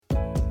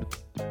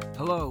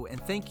Hello, and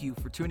thank you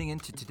for tuning in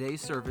to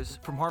today's service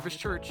from Harvest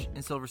Church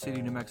in Silver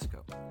City, New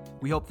Mexico.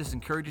 We hope this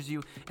encourages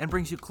you and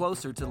brings you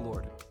closer to the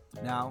Lord.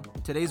 Now,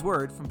 today's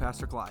word from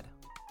Pastor Clyde.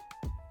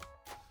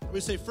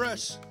 We say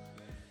fresh.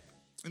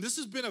 And this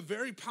has been a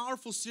very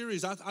powerful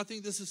series. I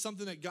think this is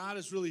something that God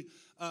has really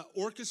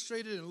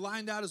orchestrated and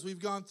lined out as we've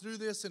gone through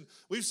this. And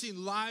we've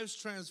seen lives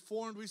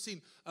transformed. We've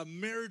seen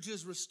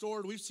marriages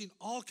restored. We've seen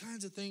all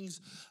kinds of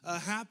things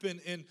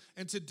happen.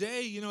 And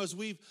today, as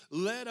we've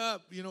led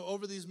up,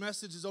 over these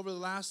messages over the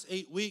last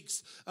 8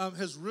 weeks,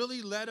 has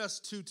really led us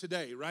to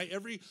today, right?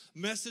 Every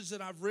message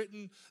that I've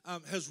written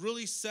has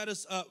really set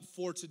us up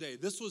for today.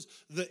 This was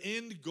the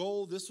end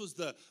goal. This was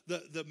the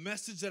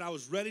message that I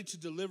was ready to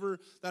deliver,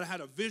 that I had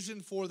a vision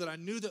for, that I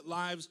knew that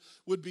lives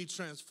would be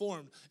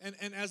transformed.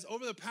 And as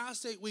over the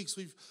past 8 weeks,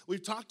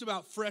 we've talked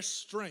about fresh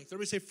strength.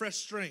 Everybody say fresh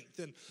strength.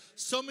 And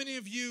so many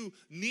of you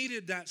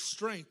needed that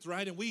strength,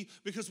 right? And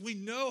because we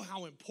know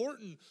how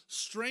important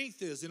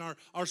strength is in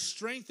our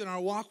strength in our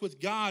walk with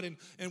God.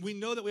 And we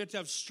know that we have to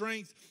have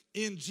strength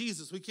in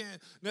Jesus. We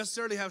can't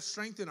necessarily have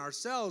strength in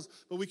ourselves,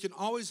 but we can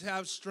always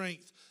have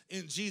strength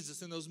in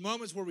Jesus. In those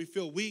moments where we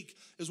feel weak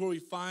is where we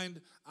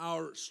find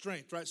our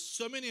strength, right?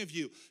 So many of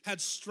you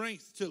had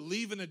strength to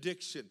leave an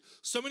addiction.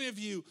 So many of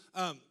you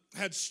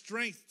had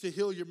strength to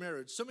heal your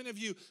marriage. So many of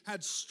you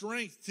had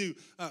strength to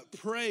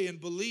pray and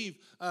believe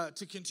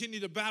to continue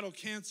to battle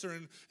cancer.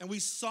 And we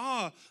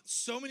saw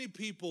so many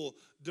people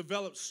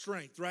develop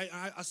strength, right?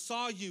 I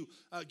saw you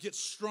get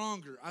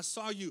stronger. I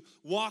saw you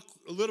walk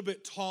a little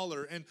bit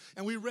taller.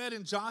 And we read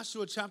in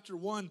Joshua chapter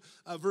 1,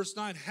 verse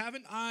 9,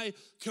 haven't I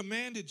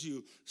commanded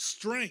you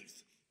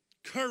strength,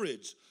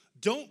 courage?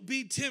 Don't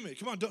be timid.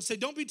 Come on,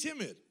 don't be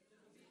timid.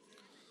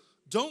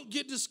 Don't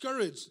get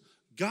discouraged.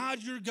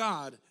 God, your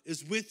God,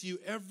 is with you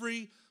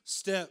every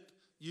step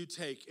you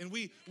take. And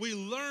we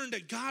learned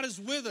that God is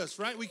with us,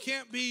 right? We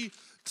can't be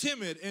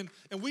timid. And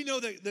we know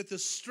that the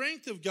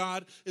strength of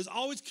God is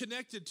always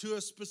connected to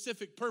a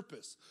specific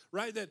purpose,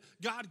 right? That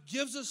God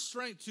gives us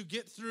strength to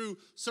get through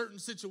certain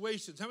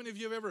situations. How many of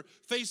you have ever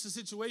faced a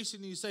situation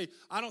and you say,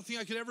 I don't think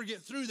I could ever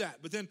get through that.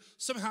 But then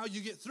somehow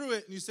you get through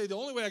it and you say, the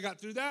only way I got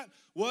through that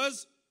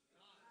was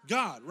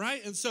God,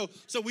 right? And so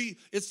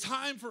it's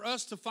time for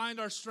us to find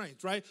our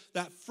strength, right?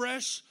 That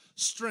fresh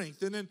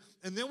strength. And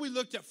then we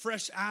looked at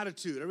fresh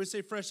attitude. Everybody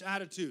say fresh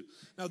attitude.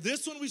 Now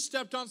this one we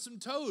stepped on some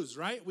toes,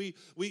 right? We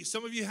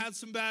some of you had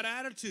some bad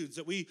attitudes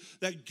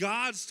that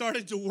God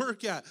started to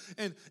work at.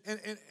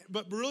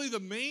 But really the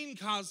main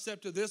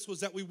concept of this was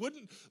that we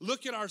wouldn't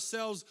look at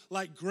ourselves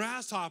like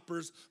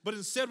grasshoppers, but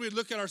instead we'd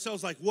look at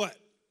ourselves like what?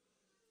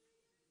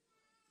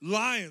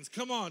 Lions.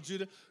 Come on,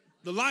 Judah.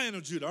 The Lion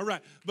of Judah, all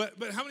right. But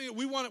how many,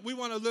 we want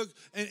to look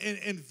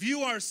and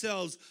view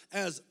ourselves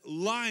as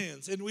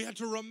lions. And we have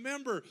to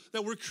remember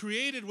that we're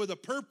created with a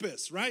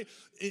purpose, right?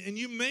 And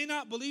you may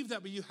not believe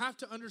that, but you have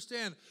to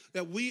understand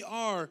that we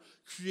are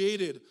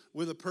created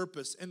with a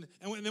purpose. And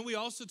then we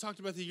also talked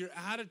about that your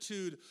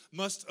attitude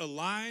must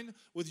align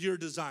with your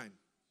design,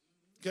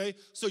 okay?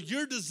 So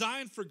you're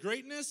designed for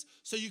greatness,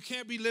 so you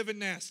can't be living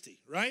nasty,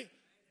 right?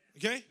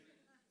 Okay?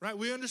 Right,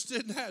 we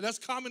understood that. That's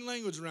common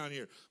language around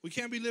here. We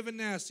can't be living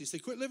nasty. Say,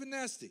 quit living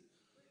nasty.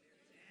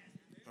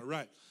 All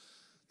right.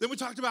 Then we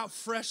talked about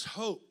fresh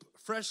hope.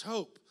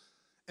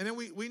 And then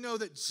we know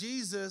that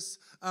Jesus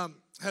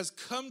has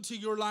come to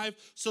your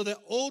life so that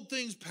old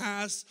things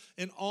pass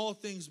and all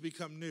things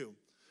become new.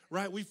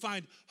 Right, we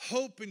find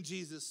hope in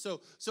Jesus. So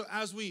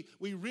as we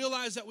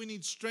realize that we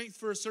need strength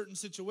for a certain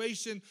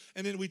situation,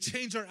 and then we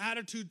change our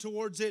attitude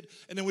towards it,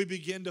 and then we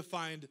begin to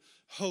find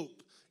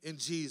hope in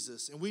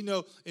Jesus. And we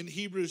know in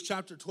Hebrews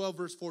chapter 12,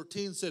 verse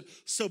 14 said,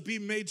 so be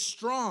made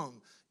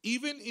strong,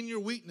 even in your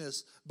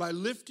weakness, by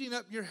lifting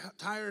up your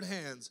tired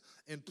hands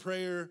in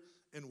prayer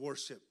and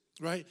worship.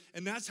 Right?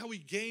 And that's how we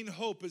gain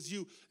hope.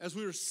 As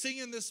we were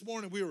singing this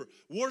morning, we were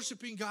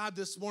worshiping God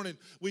this morning,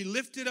 we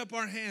lifted up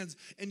our hands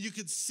and you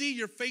could see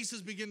your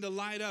faces begin to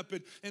light up.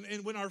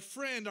 And when our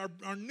friend,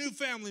 our new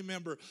family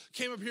member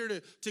came up here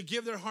to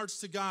give their hearts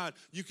to God,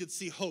 you could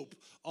see hope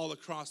all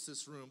across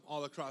this room,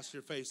 all across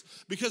your face.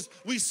 Because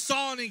we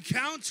saw an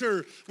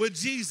encounter with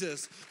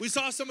Jesus. We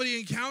saw somebody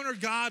encounter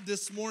God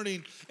this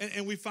morning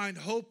and we find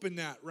hope in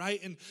that,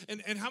 right? And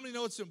how many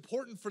know it's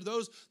important for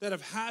those that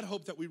have had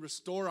hope that we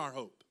restore our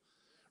hope?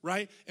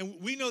 Right? And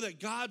we know that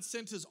God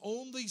sent his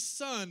only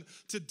son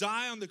to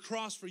die on the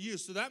cross for you.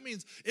 So that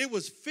means it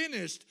was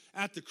finished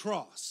at the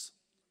cross,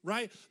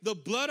 right? The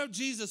blood of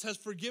Jesus has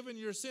forgiven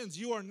your sins.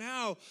 You are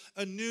now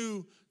a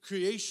new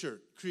creation.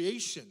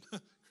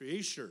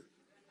 Everybody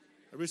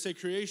say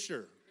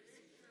creation.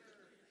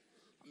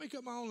 I'll make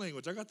up my own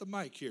language. I got the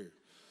mic here.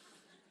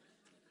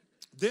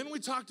 Then we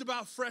talked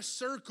about fresh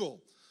circle,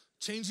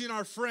 changing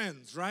our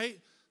friends, right?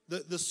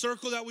 The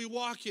circle that we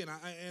walk in,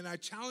 and I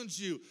challenge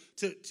you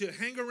to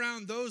hang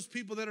around those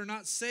people that are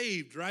not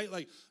saved, right?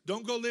 Like,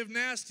 don't go live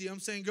nasty. I'm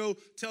saying go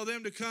tell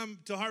them to come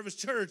to Harvest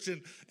Church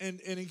and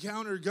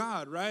encounter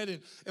God, right?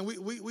 And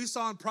we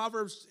saw in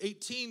Proverbs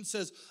 18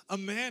 says, a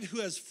man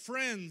who has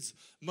friends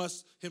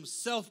must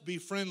himself be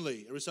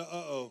friendly. Everybody say,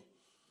 uh-oh.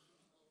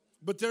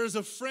 But there's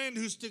a friend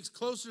who sticks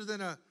closer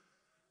than a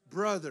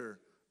brother,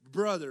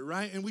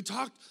 right? And we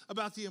talked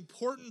about the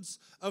importance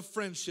of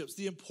friendships,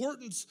 the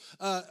importance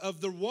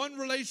of the one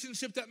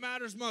relationship that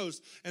matters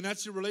most, and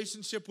that's your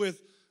relationship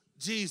with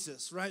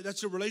Jesus, right?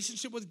 That's your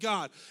relationship with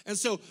God. And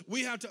so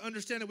we have to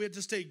understand that we have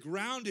to stay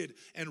grounded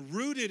and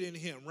rooted in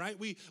him, right?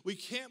 We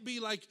can't be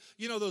like,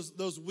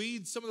 those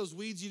weeds, some of those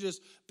weeds, you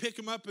just pick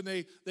them up and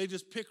they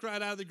just pick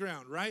right out of the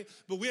ground, right?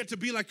 But we have to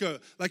be like a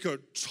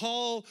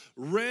tall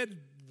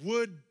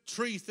redwood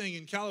tree thing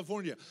in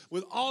California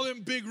with all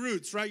them big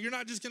roots, right? You're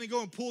not just going to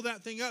go and pull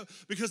that thing up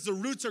because the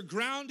roots are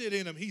grounded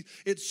in him.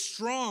 It's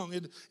strong.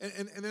 And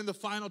then the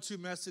final two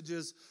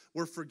messages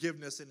were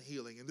forgiveness and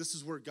healing. And this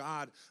is where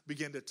God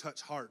began to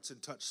touch hearts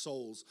and touch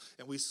souls.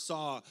 And we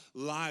saw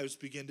lives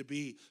begin to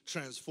be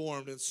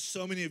transformed. And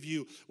so many of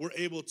you were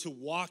able to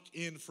walk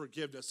in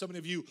forgiveness. So many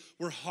of you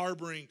were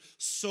harboring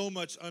so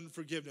much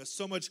unforgiveness,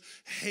 so much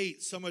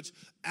hate, so much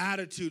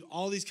attitude,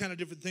 all these kind of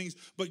different things.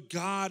 But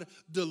God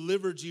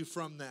delivered you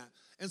from that.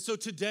 And so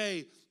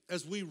today,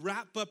 as we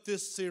wrap up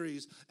this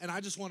series, and I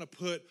just want to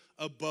put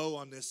a bow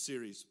on this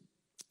series.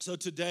 So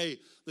today,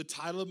 the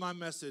title of my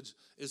message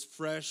is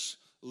Fresh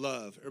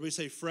Love. Everybody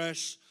say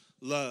fresh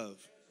love.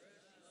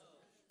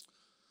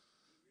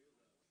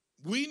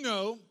 We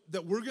know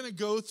that we're going to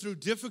go through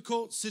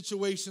difficult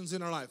situations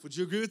in our life. Would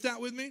you agree with that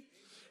with me?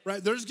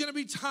 Right? There's going to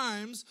be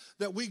times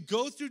that we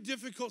go through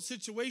difficult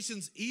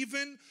situations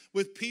even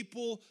with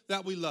people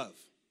that we love.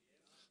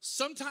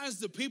 Sometimes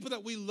the people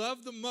that we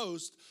love the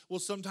most will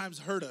sometimes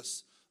hurt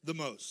us the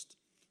most,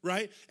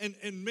 right?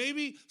 And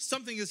maybe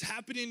something is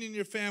happening in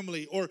your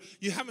family, or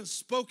you haven't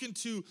spoken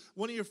to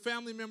one of your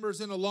family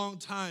members in a long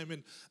time.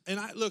 And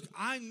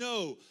I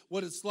know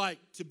what it's like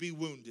to be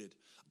wounded.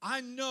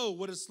 I know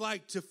what it's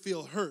like to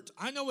feel hurt.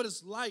 I know what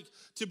it's like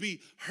to be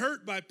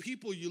hurt by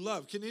people you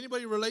love. Can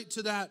anybody relate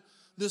to that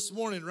this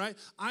morning, right?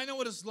 I know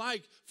what it's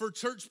like for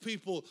church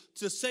people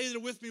to say they're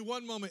with me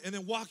one moment and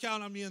then walk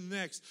out on me in the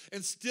next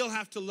and still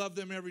have to love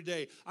them every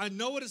day. I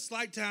know what it's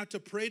like to have to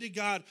pray to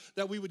God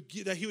that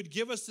he would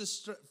give us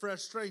this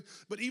fresh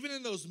strength. But even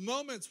in those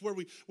moments where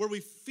we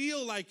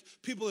feel like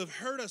people have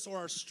hurt us or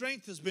our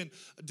strength has been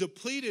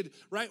depleted,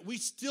 right? We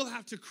still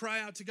have to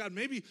cry out to God.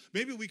 Maybe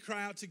we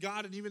cry out to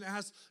God and even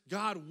ask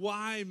God,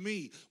 why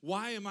me?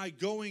 Why am I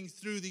going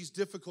through these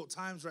difficult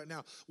times right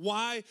now?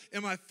 Why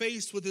am I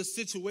faced with this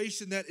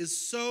situation that is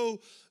so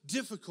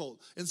difficult?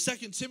 In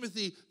 2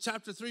 Timothy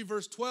chapter 3,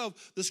 verse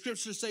 12, the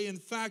scriptures say, in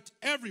fact,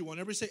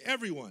 everybody say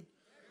everyone,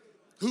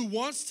 who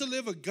wants to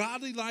live a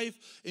godly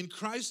life in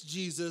Christ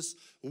Jesus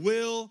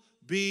will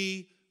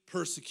be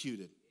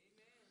persecuted.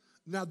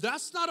 Now,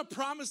 that's not a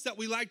promise that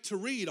we like to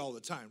read all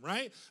the time,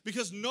 right?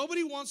 Because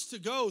nobody wants to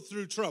go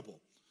through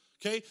trouble,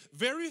 okay?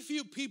 Very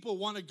few people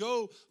want to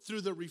go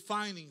through the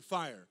refining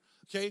fire,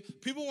 okay?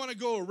 People want to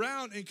go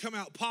around and come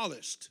out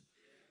polished,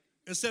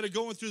 instead of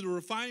going through the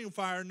refining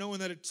fire, knowing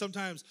that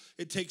sometimes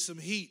it takes some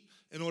heat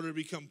in order to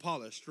become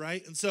polished,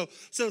 right? And so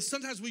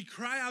sometimes we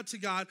cry out to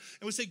God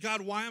and we say,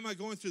 God, why am I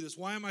going through this?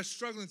 Why am I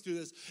struggling through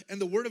this? And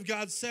the word of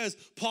God says,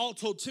 Paul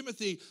told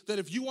Timothy that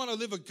if you want to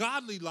live a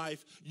godly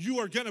life, you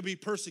are going to be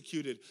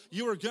persecuted.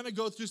 You are going to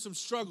go through some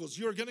struggles.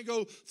 You are going to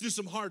go through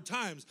some hard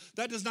times.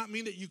 That does not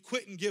mean that you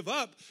quit and give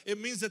up. It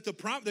means that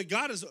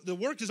the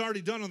work is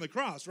already done on the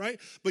cross, right?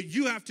 But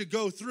you have to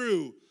go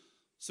through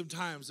some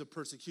times of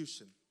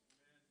persecution.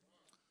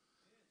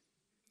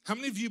 How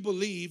many of you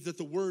believe that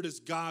the word is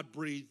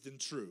God-breathed and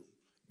true?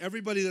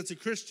 Everybody that's a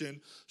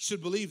Christian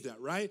should believe that,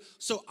 right?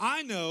 So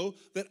I know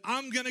that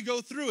I'm going to go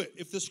through it.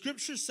 If the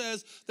scripture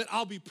says that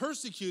I'll be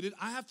persecuted,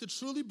 I have to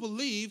truly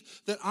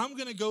believe that I'm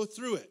going to go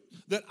through it.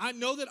 That I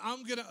know that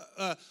I'm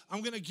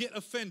going to get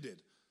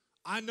offended.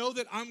 I know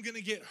that I'm going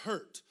to get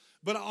hurt.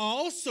 But I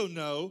also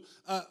know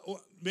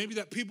maybe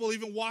that people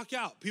even walk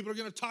out. People are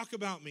going to talk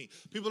about me.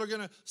 People are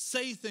going to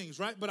say things,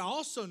 right? But I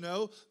also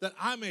know that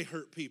I may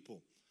hurt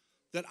people,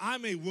 that I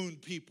may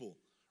wound people,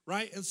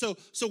 right? And so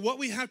what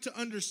we have to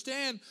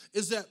understand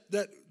is that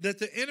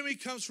the enemy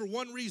comes for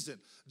one reason.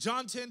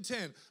 John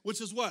 10:10,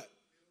 which is what?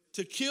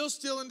 To kill,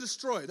 steal, and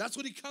destroy. That's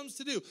what he comes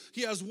to do.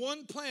 He has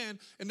one plan,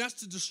 and that's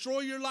to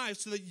destroy your life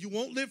so that you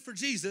won't live for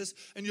Jesus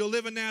and you'll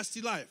live a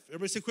nasty life.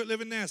 Everybody say, quit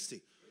living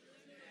nasty.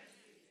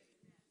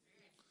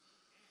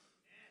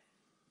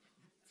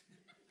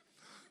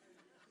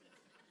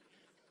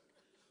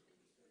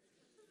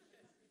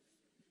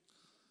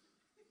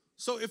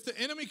 So if the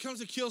enemy comes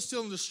to kill,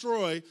 steal, and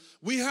destroy,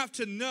 we have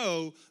to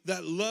know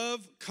that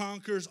love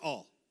conquers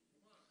all,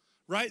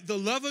 right? The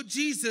love of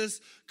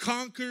Jesus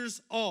conquers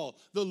all.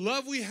 The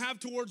love we have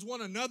towards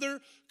one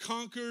another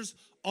conquers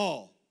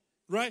all,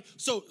 right?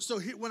 So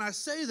when I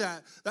say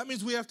that, that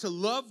means we have to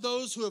love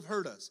those who have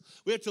hurt us.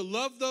 We have to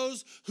love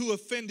those who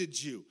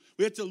offended you.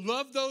 We have to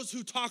love those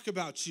who talk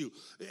about you.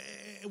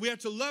 We have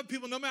to love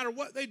people no matter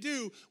what they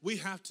do. We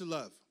have to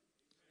love.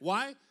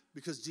 Why?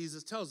 Because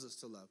Jesus tells us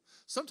to love.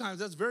 Sometimes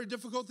that's a very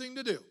difficult thing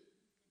to do.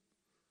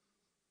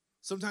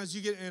 Sometimes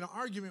you get in an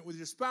argument with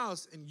your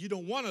spouse and you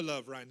don't want to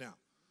love right now.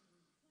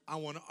 I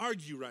want to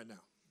argue right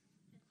now.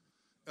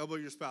 Elbow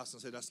your spouse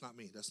and say, that's not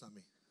me, that's not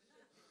me.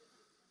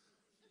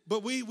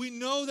 But we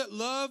know that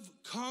love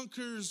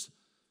conquers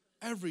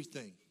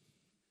everything.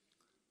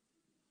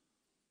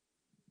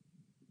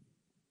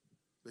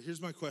 But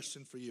here's my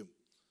question for you.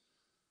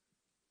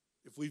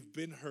 If we've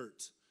been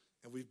hurt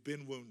and we've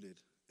been wounded,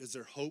 is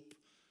there hope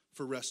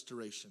for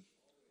restoration?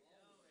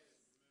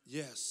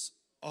 Yes,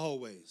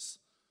 always.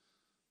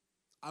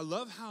 I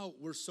love how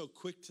we're so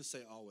quick to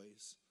say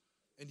always.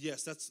 And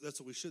yes, that's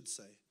what we should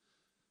say.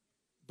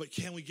 But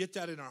can we get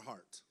that in our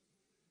heart?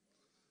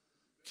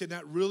 Can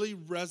that really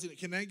resonate?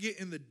 Can that get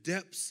in the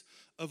depths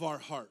of our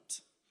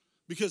heart?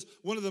 Because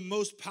one of the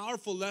most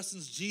powerful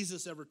lessons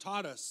Jesus ever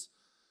taught us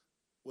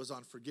was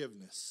on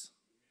forgiveness.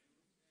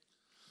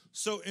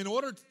 So in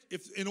order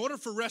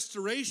for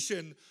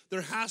restoration,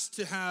 there has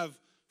to have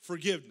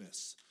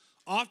forgiveness.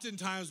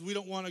 Oftentimes, we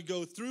don't want to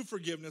go through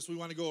forgiveness. We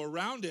want to go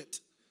around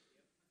it.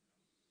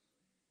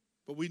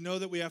 But we know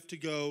that we have to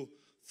go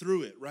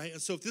through it, right?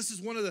 And so if this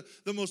is one of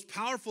the most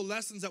powerful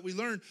lessons that we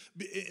learn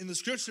in the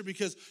scripture,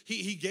 because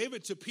he gave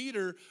it to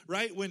Peter,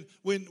 right?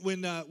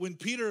 When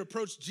Peter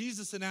approached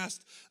Jesus and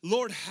asked,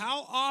 Lord,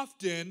 how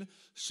often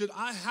should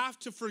I have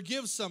to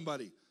forgive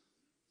somebody?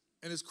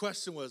 And his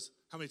question was,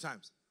 how many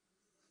times?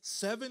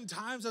 7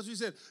 times, that's what he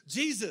said.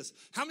 Jesus,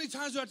 how many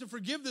times do I have to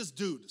forgive this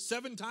dude?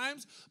 7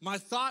 times? My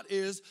thought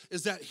is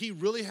that he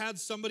really had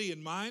somebody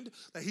in mind,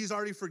 that he's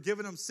already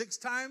forgiven him 6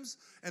 times,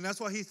 and that's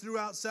why he threw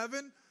out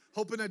 7,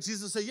 hoping that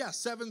Jesus would say, yeah,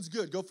 7's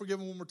good. Go forgive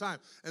him one more time,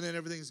 and then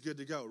everything's good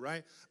to go,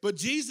 right? But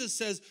Jesus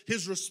says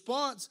his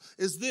response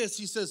is this.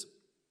 He says,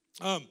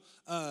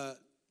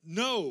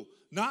 no,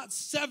 not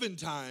 7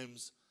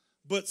 times,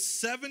 but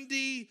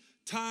 70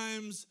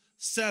 times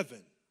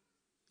 7.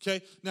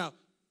 Okay, now,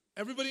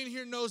 everybody in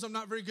here knows I'm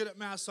not very good at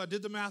math, so I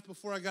did the math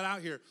before I got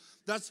out here.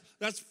 That's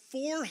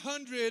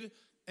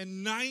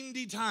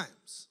 490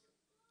 times.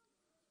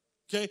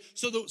 Okay,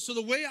 so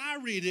the way I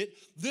read it,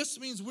 this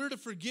means we're to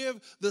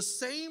forgive the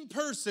same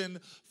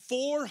person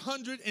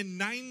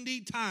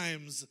 490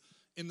 times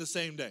in the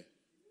same day.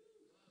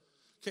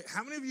 Okay,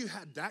 how many of you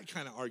had that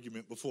kind of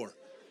argument before?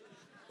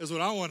 Is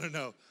what I want to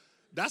know.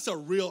 That's a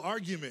real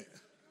argument.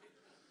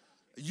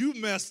 You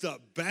messed up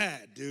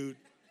bad, dude,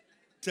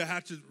 to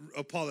have to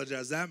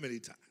apologize that many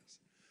times.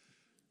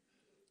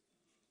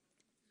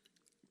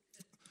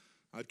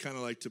 I'd kind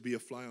of like to be a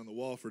fly on the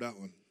wall for that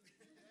one.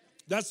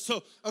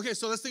 So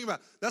let's think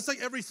about it. That's like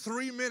every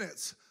 3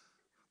 minutes.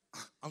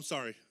 I'm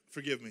sorry,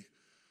 forgive me.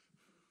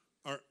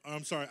 Or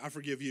I'm sorry, I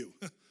forgive you.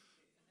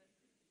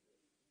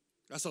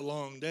 That's a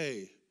long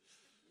day.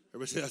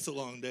 Everybody say that's a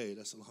long day.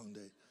 That's a long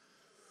day.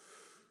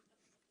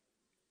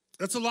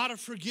 That's a lot of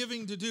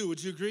forgiving to do.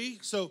 Would you agree?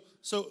 So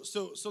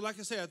like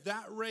I say, at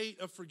that rate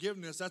of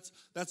forgiveness,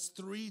 that's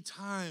 3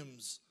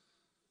 times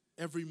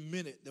every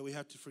minute that we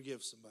have to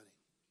forgive somebody.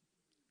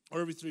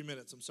 Or every 3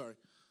 minutes, I'm sorry.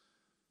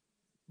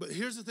 But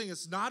here's the thing,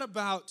 it's not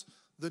about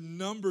the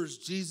numbers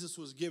Jesus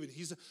was giving.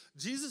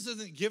 Jesus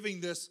isn't giving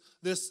this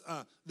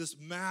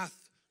math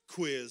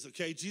quiz,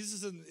 okay?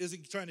 Jesus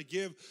isn't trying to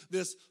give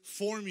this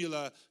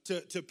formula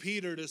to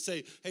Peter to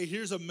say, hey,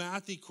 here's a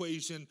math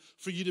equation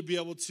for you to be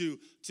able to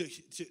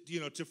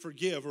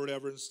forgive or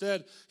whatever.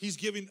 Instead, he's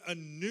giving a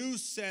new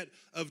set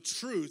of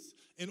truth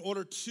in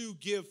order to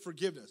give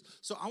forgiveness.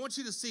 So I want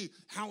you to see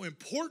how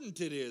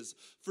important it is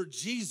for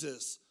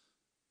Jesus,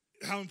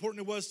 how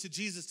important it was to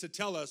Jesus to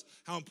tell us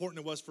how important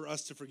it was for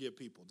us to forgive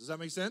people. Does that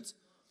make sense?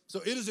 So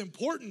it is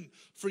important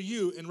for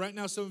you, and right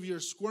now some of you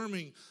are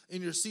squirming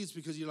in your seats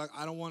because you're like,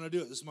 I don't want to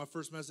do it. This is my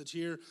first message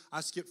here.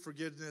 I skipped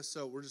forgiveness,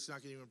 so we're just not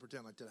going to even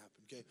pretend like that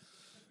happened, okay?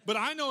 But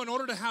I know in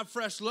order to have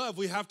fresh love,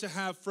 we have to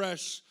have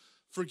fresh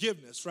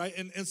forgiveness, right?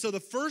 And so the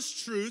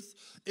first truth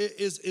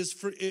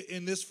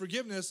in this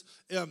forgiveness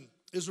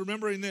is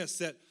remembering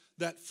this,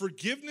 that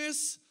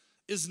forgiveness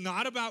is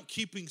not about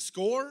keeping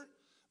score,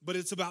 but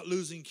it's about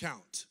losing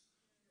count,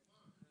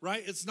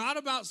 right? It's not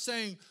about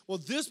saying, well,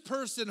 this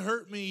person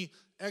hurt me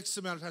X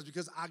amount of times,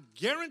 because I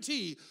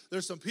guarantee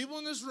there's some people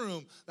in this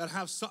room that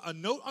have a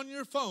note on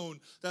your phone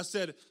that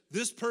said,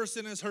 this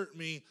person has hurt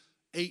me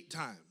 8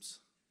 times.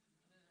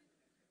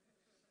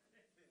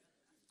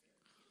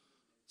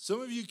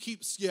 Some of you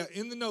keep,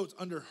 in the notes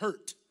under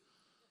hurt,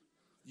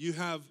 you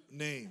have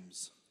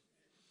names.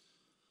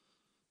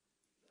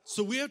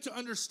 So we have to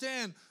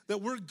understand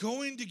that we're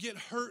going to get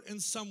hurt in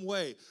some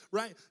way,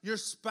 right? Your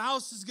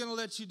spouse is going to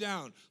let you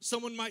down.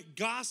 Someone might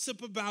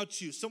gossip about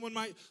you. Someone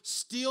might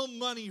steal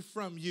money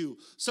from you.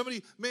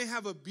 Somebody may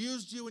have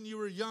abused you when you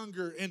were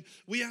younger. And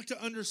we have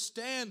to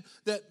understand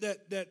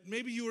that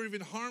maybe you were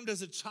even harmed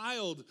as a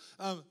child.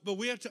 But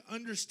we have to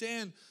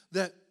understand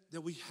that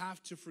we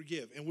have to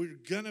forgive. And we're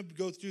going to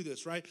go through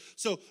this, right?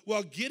 So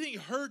while getting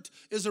hurt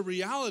is a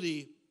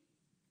reality,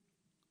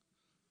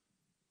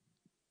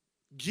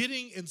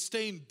 getting and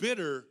staying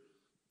bitter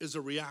is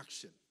a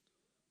reaction,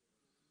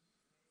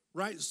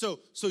 right? So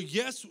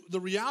yes, the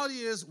reality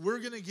is we're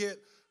going to get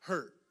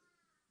hurt.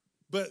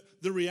 But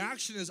the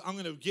reaction is I'm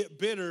going to get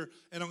bitter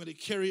and I'm going to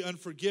carry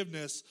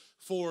unforgiveness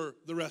for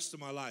the rest of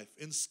my life.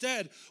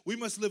 Instead, we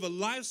must live a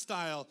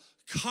lifestyle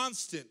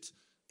constant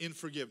in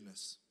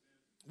forgiveness.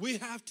 We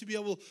have to be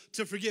able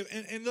to forgive.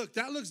 And look,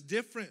 that looks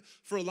different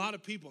for a lot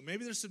of people.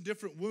 Maybe there's some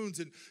different wounds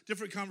and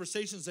different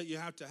conversations that you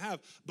have to have.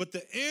 But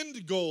the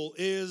end goal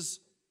is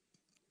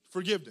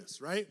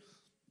forgiveness, right?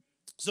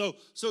 So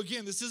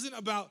again, this isn't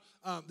about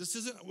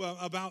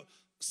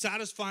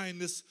satisfying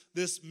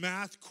this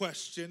math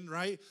question,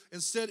 right?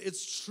 Instead,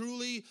 it's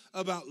truly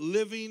about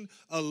living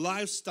a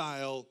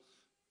lifestyle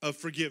of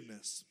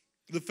forgiveness.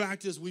 The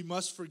fact is, we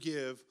must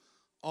forgive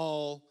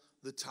all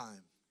the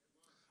time.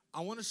 I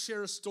want to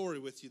share a story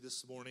with you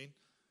this morning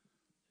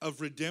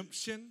of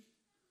redemption,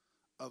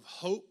 of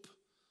hope,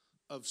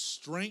 of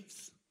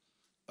strength,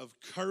 of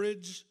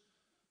courage,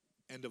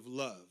 and of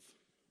love.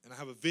 And I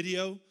have a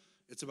video.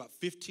 It's about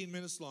 15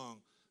 minutes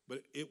long,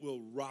 but it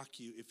will rock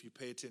you if you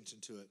pay attention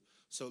to it.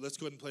 So let's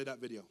go ahead and play that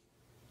video.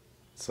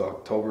 So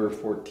October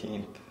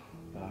 14th,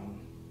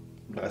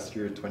 last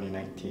year,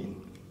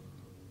 2019.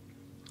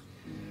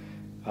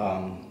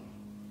 I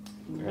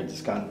had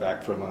just gotten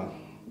back from a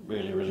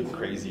really, really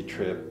crazy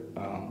trip.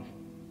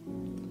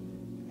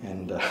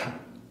 And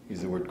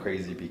use the word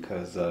crazy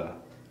because I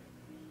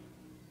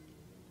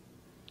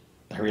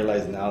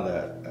realize now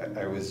that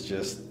I was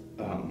just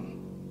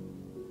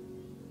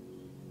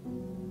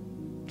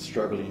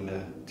struggling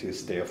to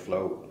stay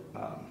afloat,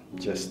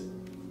 just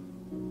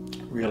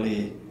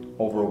really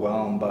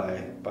overwhelmed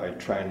by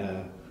trying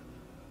to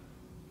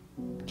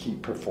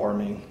keep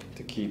performing,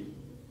 to keep.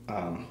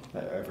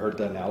 I've heard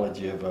the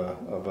analogy of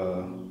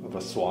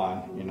a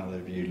swan. You know,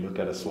 if you look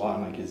at a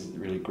swan, like he's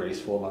really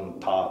graceful on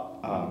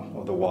top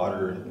of the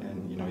water,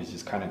 and you know he's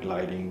just kind of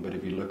gliding. But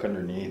if you look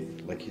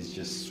underneath, like he's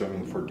just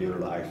swimming for dear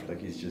life.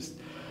 Like he's just,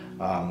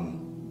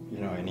 you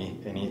know,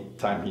 any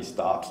time he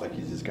stops, like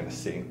he's just gonna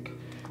sink.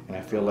 And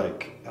I feel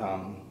like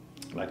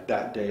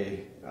that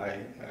day, I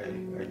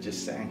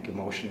just sank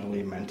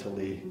emotionally,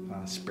 mentally,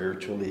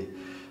 spiritually.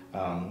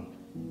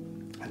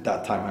 At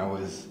that time, I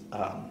was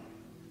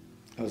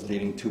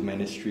leading 2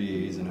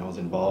 ministries, and I was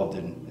involved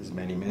in as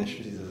many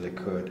ministries as I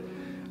could.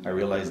 I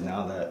realize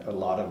now that a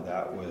lot of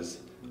that was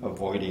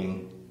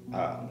avoiding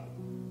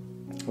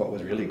what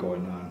was really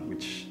going on,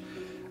 which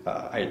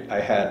I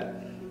had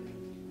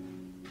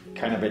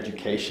kind of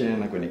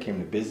education, like when it came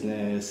to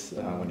business,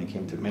 when it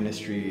came to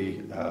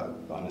ministry,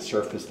 on a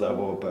surface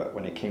level, but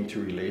when it came to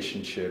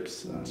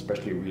relationships,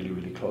 especially really,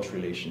 really close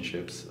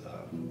relationships,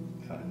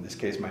 in this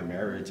case, my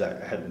marriage, I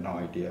had no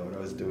idea what I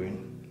was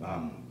doing.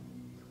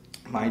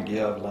 My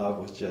idea of love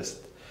was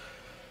just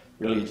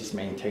really just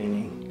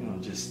maintaining, you know,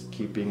 just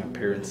keeping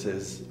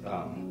appearances,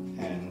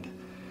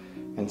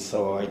 and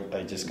so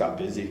I just got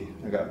busy.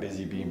 I got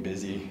busy being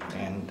busy,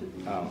 and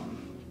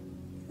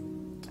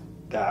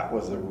that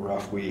was a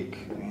rough week.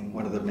 I mean,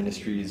 one of the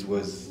ministries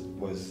was,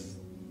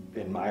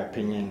 in my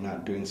opinion,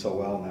 not doing so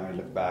well. Now I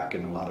look back,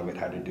 and a lot of it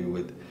had to do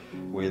with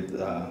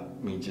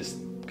me just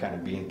kind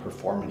of being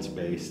performance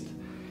based,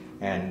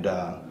 and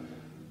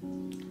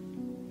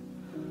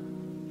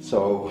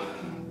so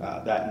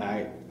that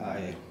night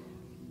I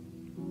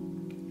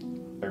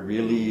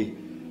really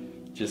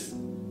just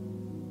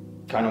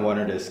kind of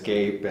wanted to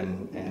escape,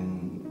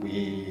 and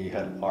we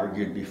had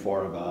argued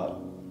before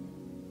about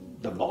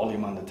the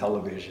volume on the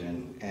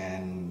television,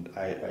 and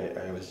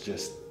I was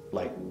just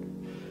like,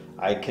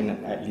 I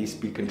can at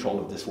least be control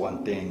of this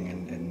one thing,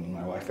 and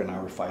my wife and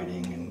I were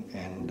fighting,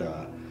 and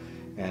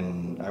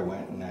I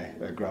went and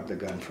I grabbed a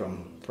gun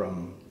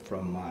from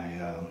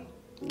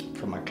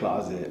my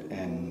closet,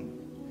 and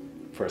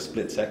for a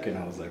split second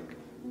I was like,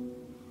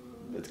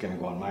 it's gonna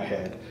go on my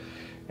head,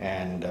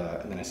 and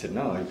then I said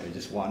no, I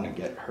just want to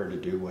get her to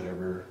do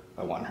whatever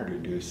I want her to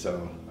do.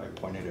 So I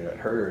pointed it at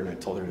her, and I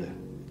told her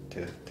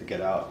to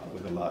get out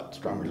with a lot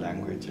stronger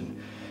language,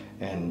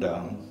 and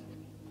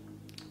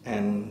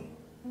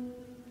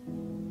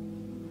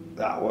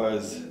that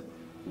was,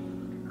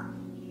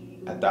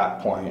 at that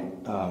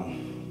point,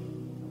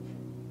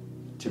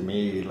 to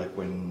me, like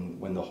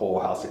when the whole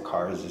house of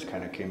cards just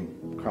kind of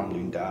came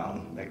crumbling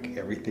down, like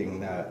everything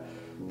that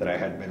I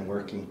had been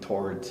working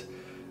towards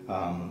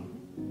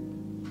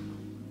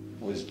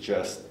was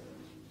just,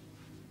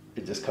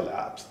 it just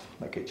collapsed.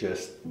 Like it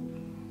just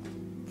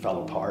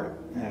fell apart,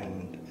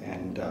 and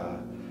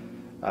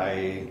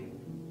I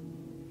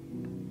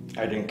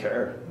didn't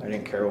care. I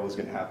didn't care what was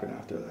going to happen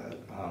after that.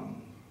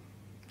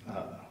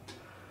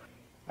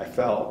 I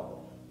felt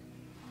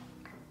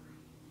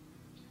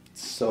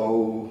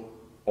so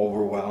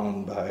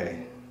overwhelmed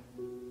by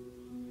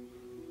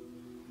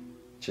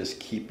just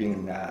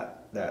keeping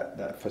that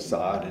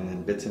facade, and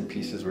then bits and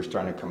pieces were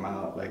starting to come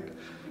out. Like,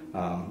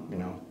 you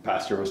know,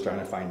 pastor was trying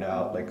to find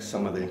out like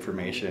some of the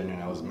information,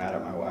 and I was mad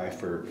at my wife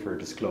for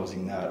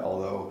disclosing that.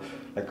 Although,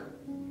 like,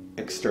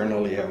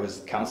 externally I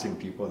was counseling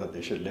people that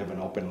they should live an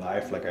open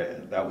life. Like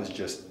that was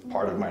just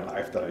part of my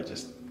life that I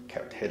just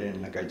kept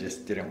hidden. Like I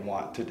just didn't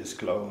want to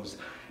disclose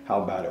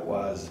how bad it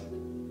was.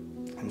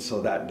 And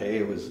so that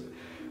day was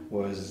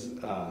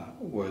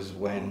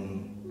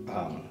when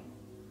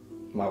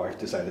my wife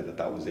decided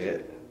that was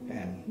it,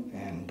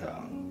 and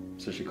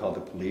so she called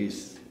the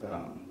police.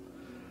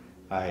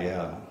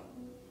 I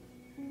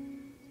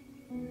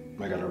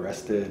got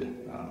arrested.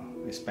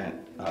 we spent,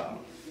 I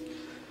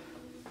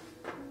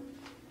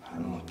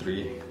don't know,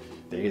 3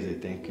 days, I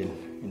think,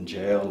 in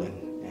jail,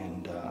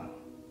 and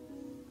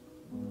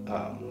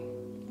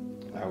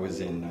I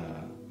was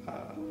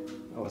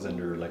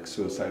under like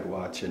suicide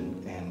watch,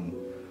 and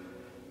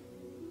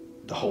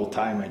the whole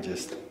time I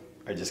just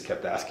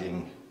kept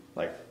asking,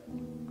 like,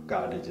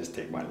 God to just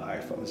take my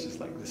life. I was just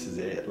like, this is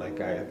it.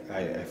 Like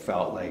I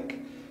felt like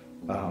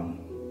I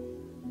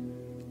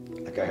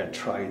had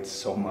tried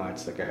so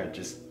much, like I had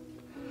just,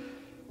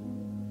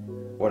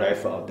 what I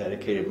felt,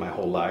 dedicated my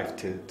whole life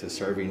to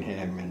serving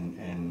Him, and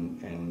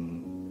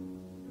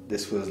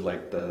this was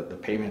like the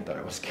payment that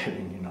I was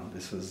getting, you know.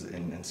 This was,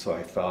 and so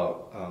I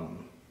felt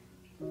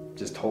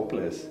just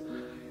hopeless,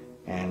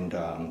 and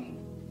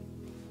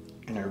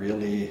I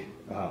really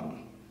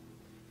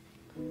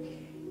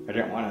I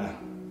didn't want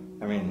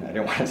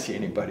to see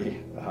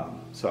anybody,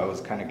 so I was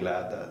kind of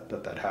glad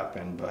that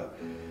happened. But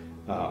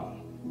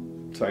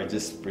so I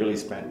just really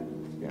spent,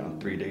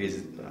 3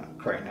 days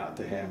crying out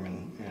to Him,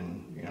 and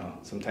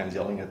sometimes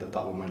yelling at the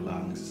top of my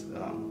lungs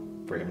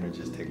for Him to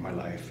just take my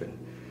life,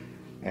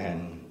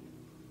 and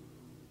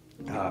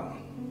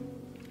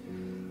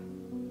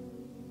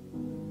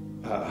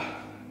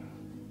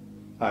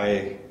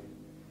I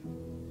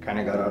kind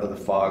of got out of the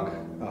fog,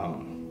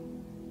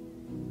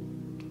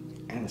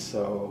 and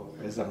so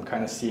as I'm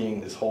kind of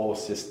seeing this whole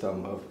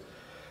system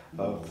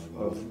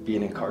of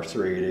being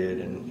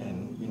incarcerated and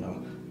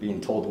being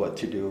told what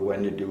to do,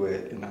 when to do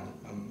it, and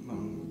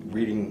I'm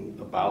reading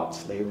about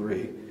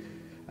slavery,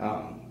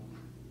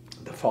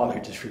 the Father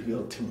just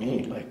revealed to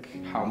me like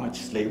how much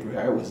slavery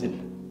I was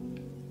in,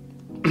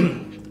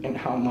 and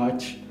how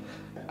much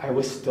I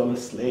was still a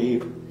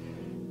slave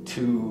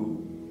to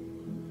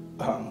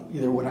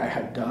either what I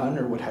had done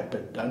or what had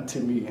been done to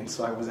me. And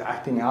so I was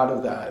acting out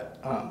of that,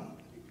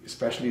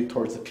 especially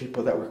towards the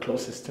people that were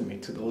closest to me,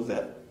 to those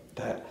that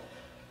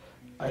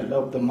I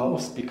loved the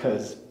most,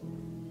 because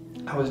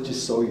I was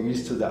just so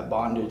used to that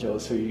bondage. I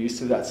was so used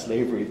to that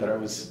slavery that I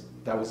was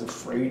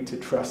afraid to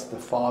trust the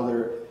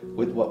Father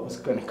with what was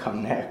going to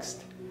come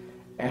next.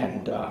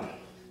 And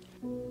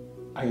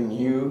I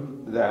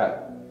knew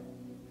that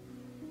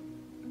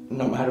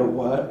no matter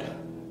what,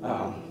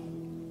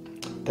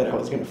 that I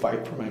was going to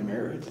fight for my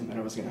marriage, and that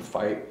I was going to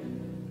fight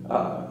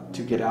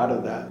to get out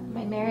of that.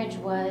 My marriage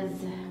was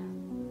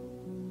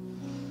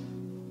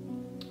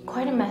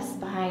quite a mess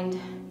behind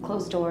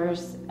closed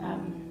doors,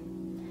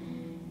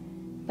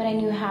 but I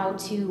knew how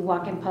to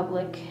walk in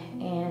public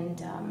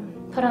and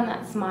put on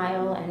that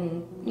smile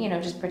and,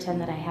 just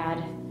pretend that I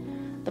had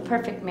the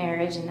perfect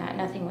marriage and that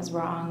nothing was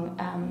wrong.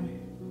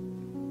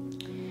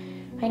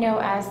 I know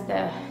as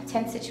the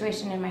tense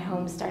situation in my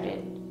home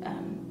started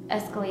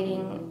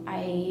escalating,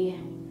 I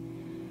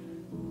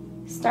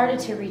started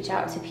to reach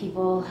out to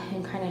people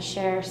and kind of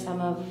share some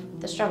of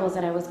the struggles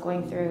that I was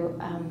going through,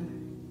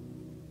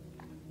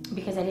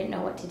 because I didn't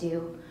know what to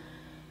do.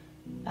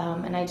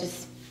 And I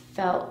just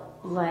felt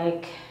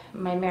like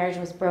my marriage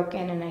was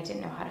broken and I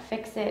didn't know how to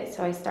fix it.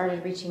 So I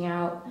started reaching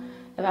out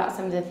about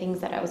some of the things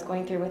that I was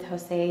going through with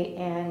Jose,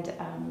 and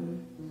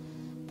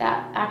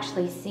that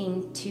actually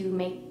seemed to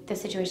make the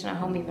situation at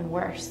home even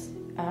worse.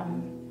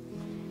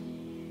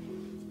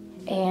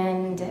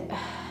 And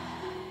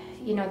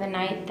the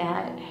night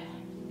that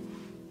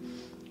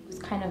was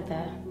kind of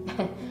the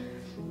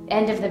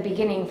end of the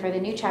beginning for the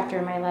new chapter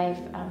in my life,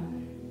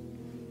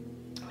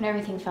 when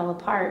everything fell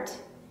apart,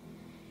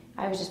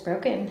 I was just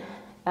broken.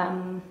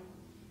 I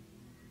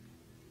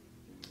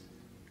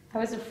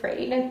was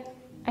afraid. I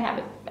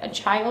have a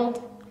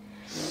child,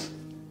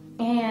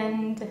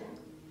 and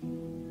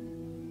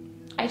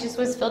I just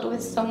was filled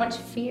with so much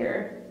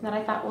fear that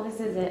I thought, well, this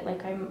is it.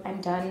 Like,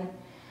 I'm done.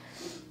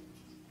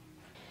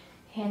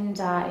 And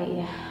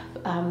I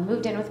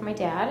moved in with my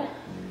dad,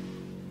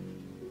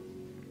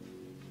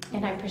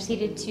 and I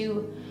proceeded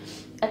to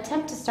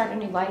attempt to start a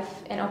new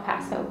life in El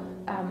Paso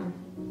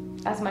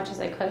as much as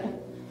I could.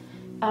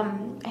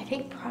 I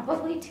think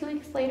probably 2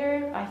 weeks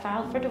later, I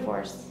filed for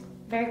divorce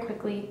very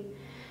quickly.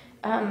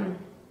 And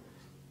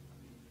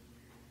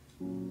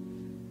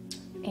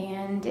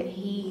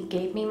he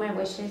gave me my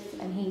wishes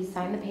and he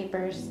signed the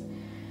papers.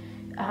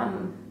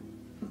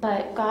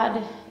 But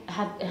God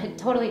had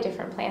totally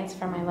different plans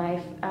for my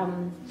life.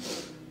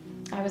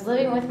 I was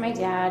living with my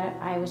dad.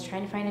 I was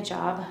trying to find a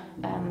job.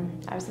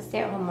 I was a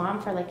stay-at-home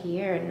mom for like a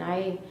year, and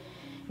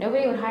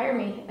nobody would hire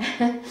me.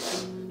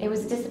 It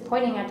was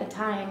disappointing at the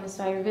time,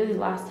 so I really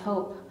lost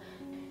hope.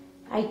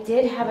 I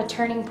did have a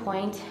turning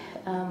point.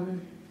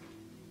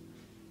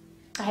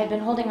 I had been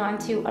holding on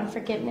to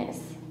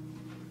unforgiveness,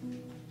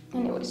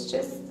 and it was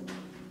just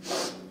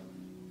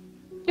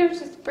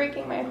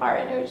breaking my heart,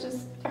 and it was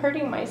just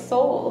hurting my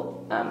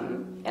soul,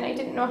 and I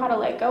didn't know how to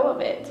let go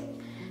of it.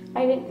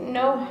 I didn't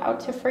know how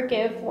to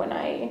forgive when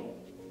I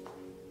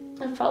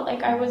felt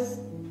like I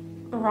was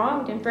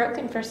wronged and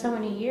broken for so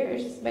many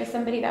years by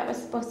somebody that was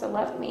supposed to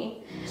love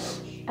me.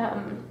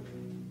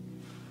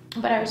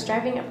 But I was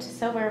driving up to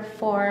Silver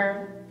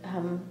for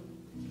a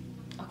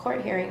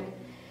court hearing,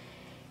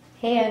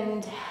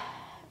 and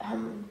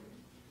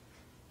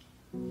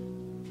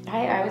I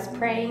I was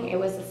praying.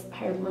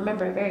 I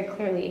remember very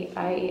clearly.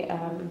 I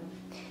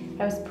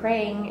was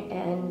praying,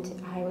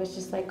 and I was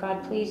just like,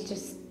 God, please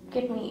just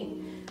give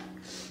me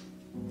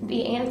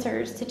the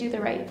answers to do the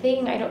right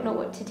thing. I don't know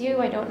what to do.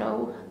 I don't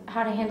know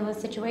how to handle the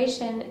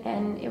situation.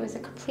 And it was a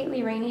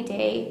completely rainy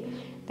day.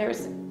 There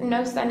was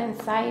no sun in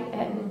sight,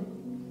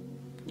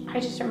 and I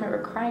just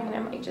remember crying, and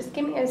I'm like, just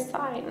give me a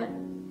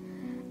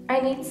sign. I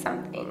need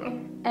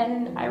something.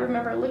 And I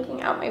remember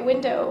looking out my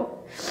window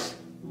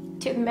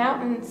to the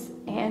mountains,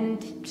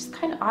 and just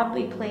kind of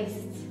oddly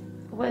placed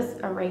was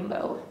a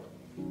rainbow,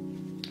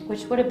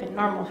 which would have been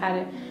normal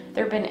had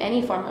there been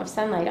any form of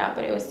sunlight out,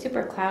 but it was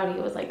super cloudy.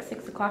 It was like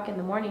 6 o'clock in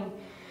the morning.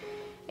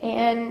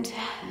 And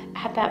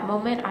at that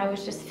moment, I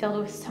was just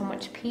filled with so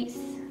much peace.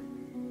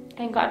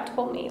 And God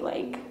told me,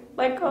 like,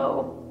 let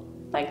go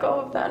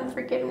of the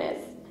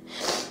unforgiveness.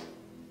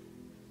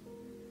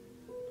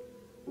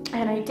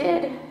 And I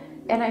did,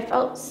 and I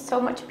felt so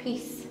much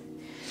peace.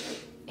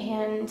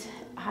 And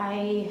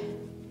I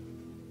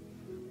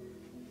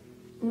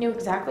knew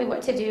exactly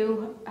what to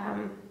do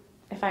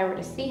if I were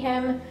to see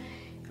him.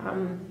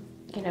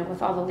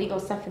 With all the legal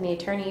stuff and the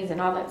attorneys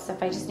and all that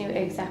stuff, I just knew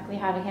exactly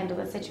how to handle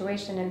the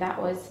situation, and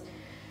that was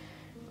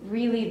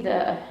really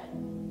the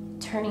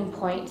turning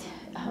point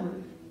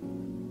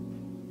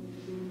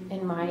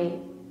in my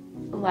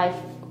life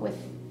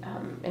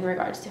in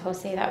regards to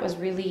Jose. That was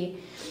really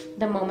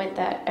the moment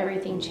that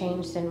everything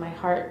changed, and my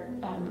heart,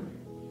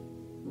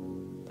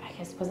 I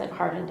guess, wasn't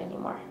hardened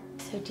anymore.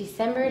 So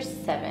December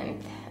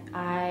 7th,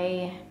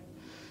 I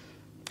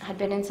had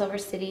been in Silver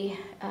City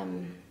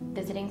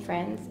visiting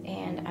friends,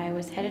 and I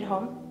was headed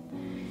home.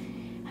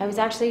 I was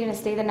actually going to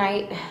stay the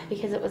night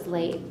because it was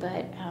late,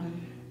 but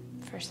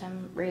for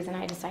some reason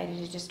I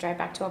decided to just drive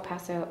back to El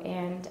Paso,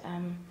 and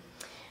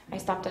I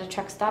stopped at a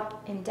truck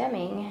stop in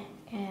Deming,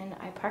 and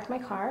I parked my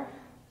car,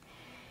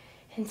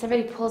 and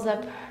somebody pulls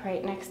up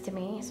right next to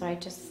me, so I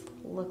just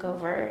look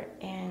over,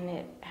 and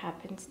it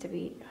happens to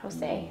be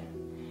Jose.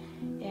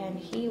 And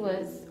he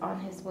was on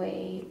his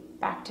way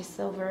back to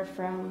Silver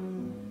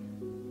from,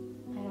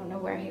 I don't know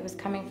where he was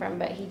coming from,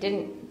 but he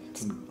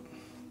didn't.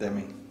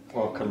 Deming.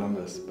 Well,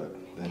 Columbus, but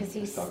then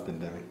he stopped in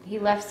Deming. He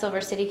left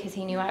Silver City because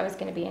he knew I was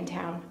going to be in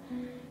town.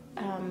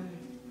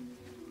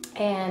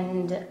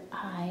 And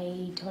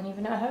I don't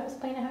even know how to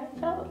explain how I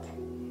felt.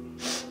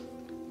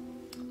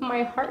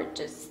 My heart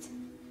just,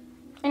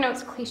 I know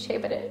it's cliche,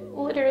 but it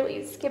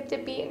literally skipped a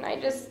beat, and I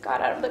just got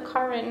out of the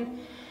car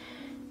and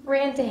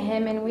ran to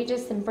him, and we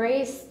just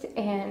embraced,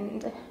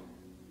 and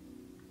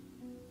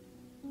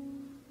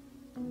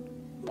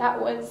that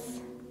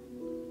was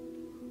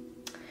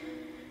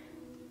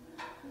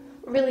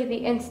really the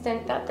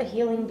instant that the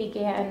healing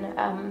began.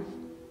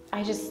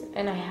 I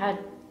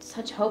had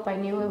such hope. I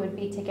knew we would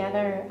be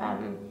together.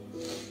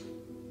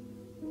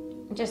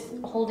 Just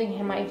holding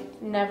him,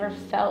 I've never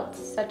felt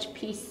such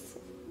peace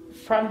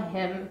from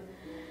him.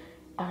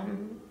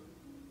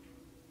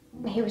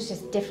 He was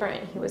just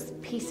different. He was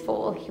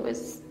peaceful. He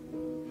was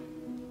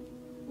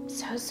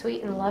so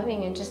sweet and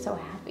loving and just so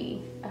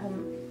happy.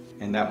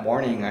 And that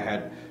morning I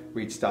had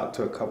reached out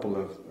to a couple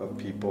of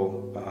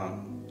people,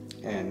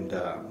 and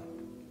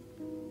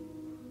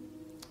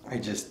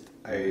I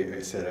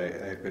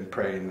said I've been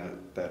praying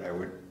that I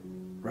would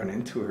run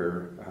into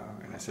her,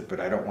 and I said, but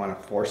I don't want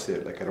to force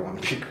it. Like, I don't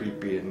want to be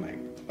creepy and like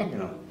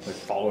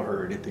follow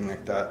her or anything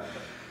like that.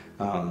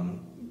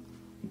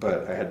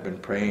 But I had been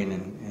praying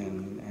and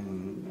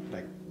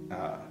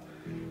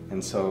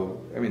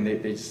so I mean they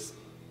just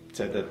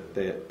said that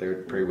they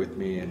would pray with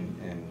me,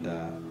 and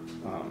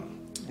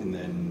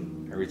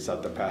then I reached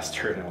out to the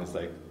pastor, and I was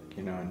like,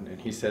 and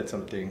he said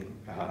something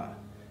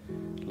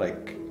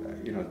like,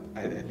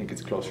 I think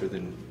it's closer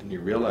than you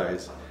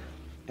realize.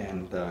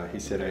 And he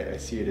said, I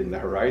see it in the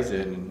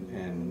horizon,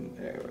 and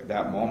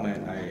that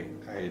moment I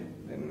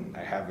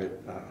have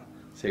it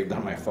saved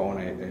on my phone.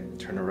 I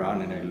turned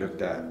around and I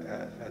looked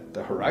at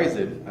the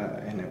horizon,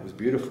 and it was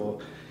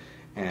beautiful.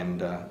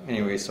 And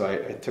anyway, so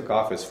I took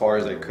off as far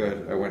as I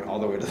could. I went all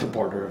the way to the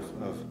border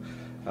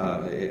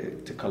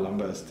to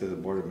Columbus, to the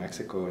border of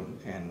Mexico,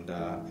 and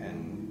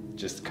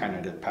just kind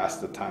of to pass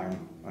the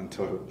time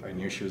until I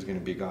knew she was going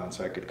to be gone,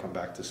 so I could come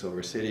back to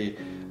Silver City.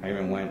 I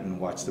even went and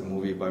watched the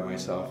movie by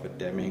myself at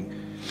Deming,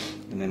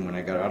 and then when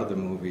I got out of the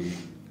movie,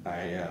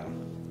 I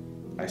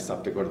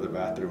stopped to go to the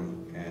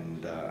bathroom,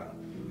 and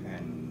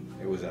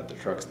it was at the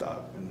truck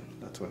stop, and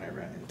that's when I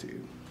ran into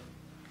you.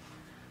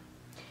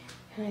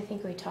 And I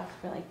think we talked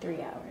for like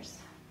 3 hours.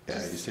 Yeah,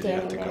 you said you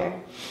had to go.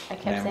 I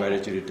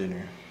invited you to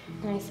dinner.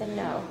 And I said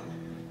no.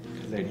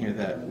 Because I didn't hear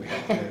that. We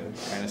had to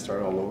kind of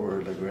start all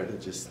over. Like, we had to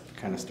just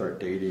kind of start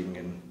dating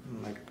and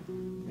like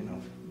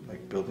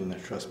building the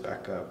trust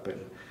back up,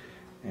 and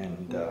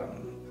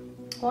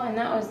well, and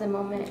that was the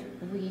moment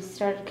we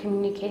started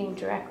communicating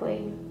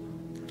directly.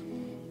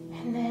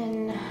 And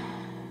then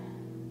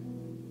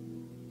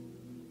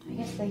I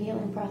guess the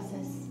healing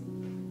process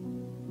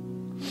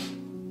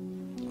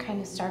kind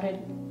of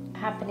started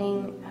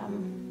happening,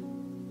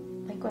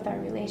 like with our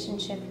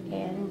relationship,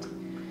 and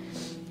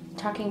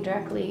talking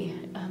directly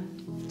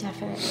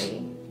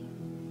definitely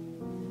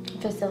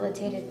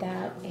facilitated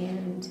that,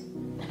 and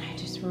I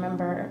just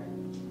remember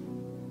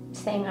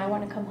saying, I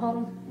want to come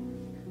home.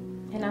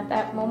 And at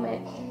that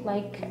moment,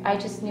 like, I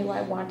just knew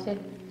I wanted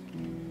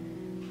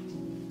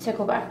to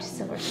go back to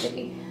Silver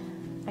City.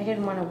 I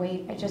didn't want to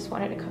wait. I just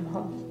wanted to come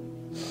home.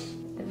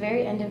 The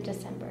very end of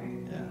December,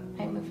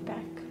 I moved back.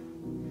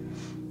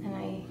 And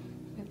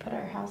we put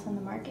our house on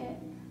the market.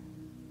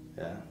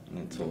 Yeah, and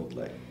it sold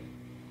like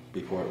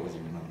before it was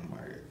even on the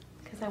market.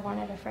 Because I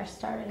wanted a fresh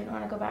start. I didn't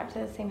want to go back to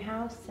the same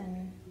house,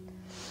 and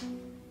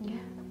yeah.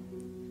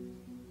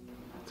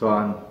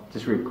 So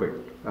just real quick,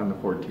 on the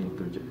 14th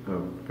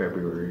of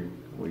February,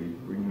 we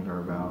renewed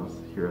our vows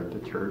here at the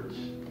church,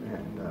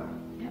 and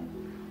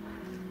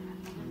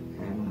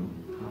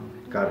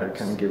God had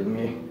kind of given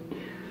me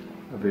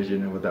a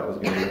vision of what that was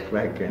going to look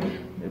like, and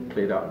it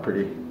played out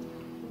pretty,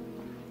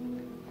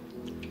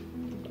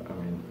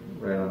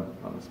 right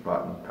on the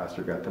spot, and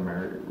Pastor got to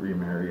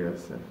remarry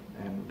us and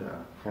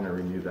kind of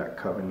renew that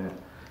covenant,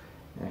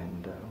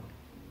 and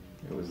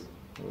it was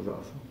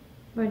awesome.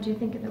 What did you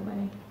think of the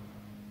wedding?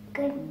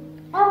 Good.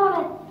 Yeah.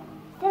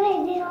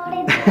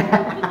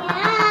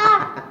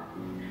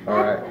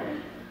 All right.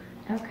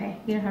 Okay,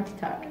 you don't have to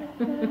talk.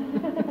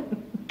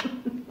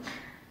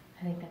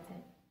 I think that's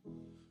it.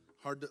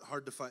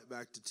 Hard to fight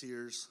back to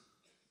tears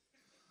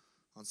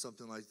on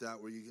something like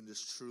that, where you can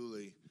just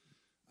truly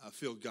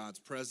feel God's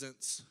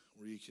presence,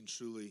 where you can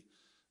truly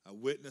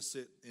witness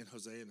it in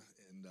Jose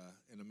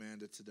and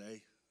Amanda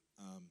today.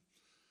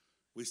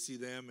 We see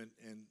them,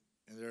 and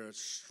they're a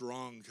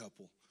strong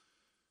couple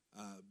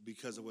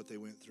because of what they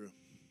went through.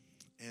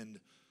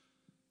 And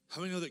how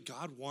many know that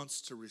God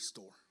wants to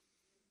restore?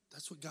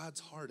 That's what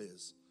God's heart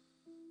is.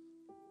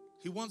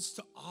 He wants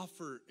to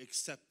offer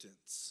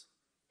acceptance.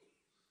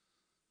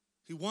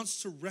 He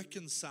wants to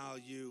reconcile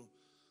you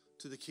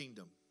to the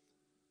kingdom.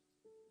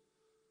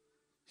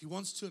 He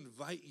wants to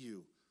invite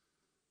you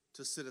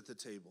to sit at the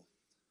table.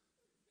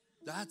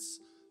 That's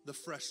the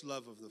fresh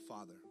love of the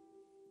Father.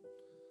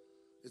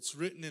 It's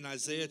written in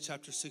Isaiah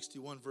chapter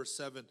 61, verse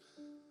 7.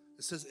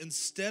 It says,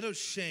 instead of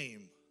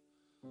shame,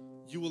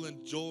 you will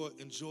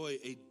enjoy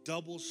a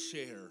double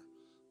share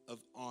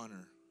of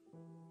honor.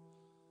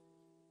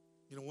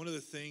 You know, one of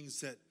the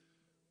things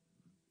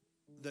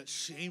that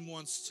shame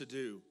wants to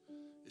do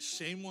is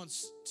shame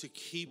wants to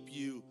keep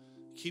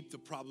the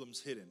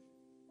problems hidden,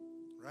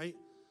 right?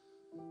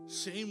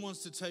 Shame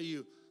wants to tell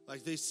you,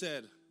 like they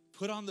said,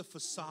 put on the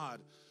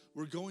facade.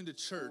 We're going to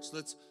church.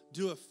 Let's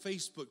do a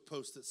Facebook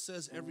post that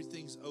says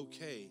everything's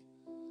okay.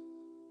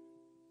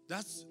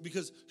 That's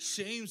because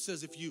shame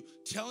says if you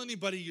tell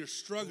anybody you're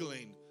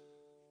struggling,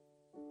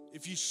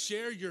 if you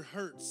share your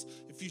hurts,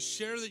 if you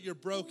share that you're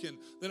broken,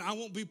 then I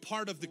won't be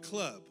part of the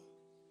club.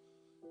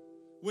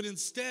 When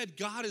instead,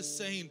 God is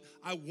saying,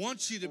 I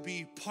want you to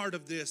be part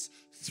of this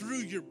through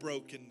your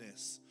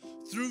brokenness,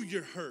 through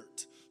your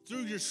hurt,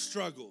 through your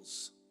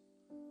struggles.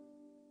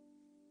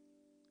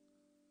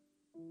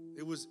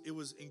 It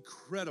was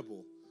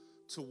incredible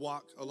to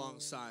walk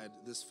alongside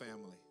this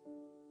family.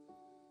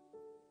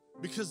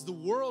 Because the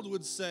world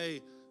would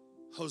say,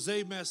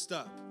 Jose messed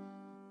up,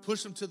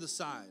 push him to the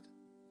side.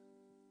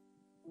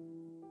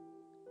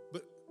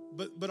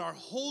 But our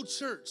whole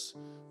church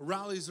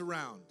rallies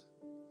around,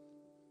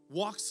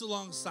 walks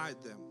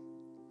alongside them.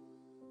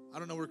 I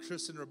don't know where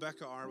Chris and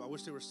Rebecca are, but I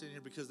wish they were sitting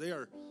here because they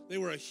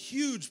were a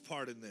huge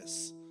part in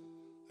this,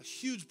 a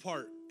huge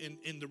part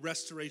in the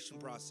restoration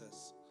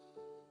process.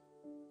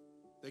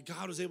 That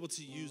God was able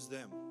to use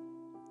them.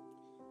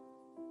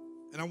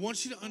 And I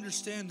want you to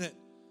understand that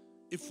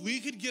if we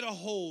could get a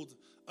hold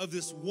of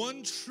this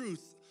one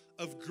truth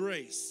of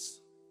grace,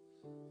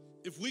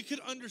 if we could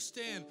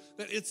understand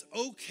that it's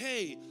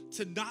okay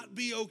to not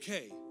be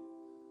okay.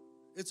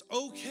 It's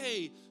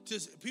okay to,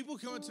 people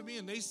come up to me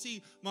and they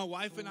see my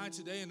wife and I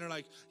today and they're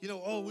like,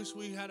 wish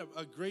we had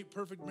a great,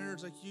 perfect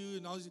marriage like you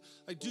and all these.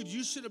 Like, dude,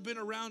 you should have been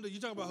around. You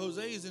talk about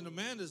Jose's and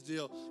Amanda's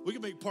deal. We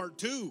can make part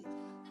 2.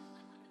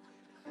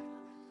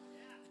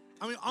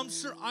 I mean, I'm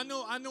sure, I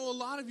know a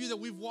lot of you that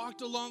we've walked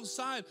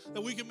alongside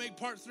that we can make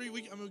part 3.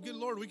 Good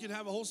Lord, we could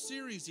have a whole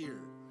series here.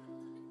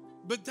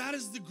 But that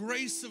is the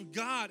grace of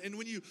God. And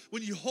when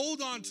you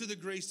hold on to the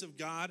grace of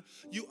God,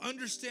 you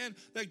understand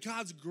that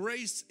God's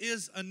grace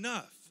is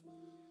enough.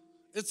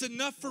 It's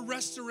enough for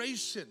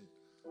restoration.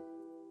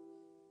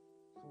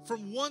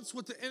 From once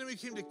what the enemy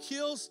came to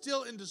kill,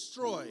 steal, and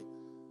destroy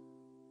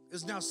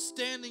is now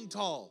standing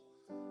tall.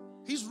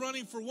 He's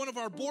running for one of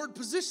our board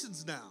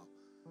positions now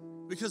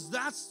because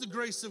that's the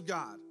grace of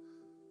God.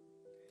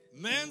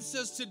 Man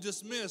says to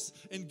dismiss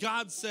and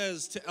God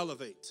says to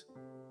elevate.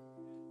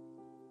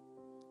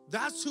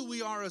 That's who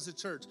we are as a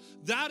church.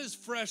 That is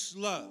fresh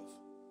love.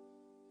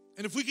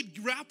 And if we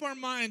could wrap our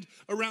mind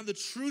around the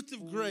truth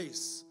of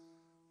grace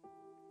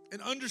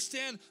and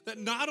understand that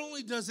not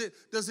only does it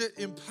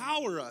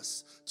empower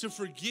us to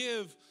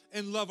forgive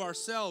and love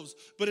ourselves,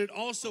 but it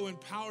also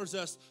empowers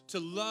us to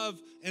love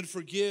and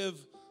forgive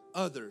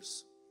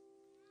others.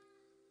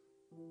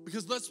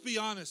 Because let's be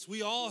honest,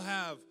 we all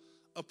have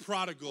a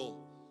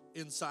prodigal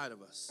inside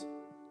of us.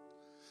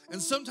 And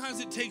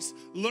sometimes it takes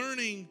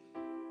learning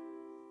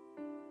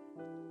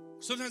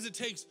Sometimes it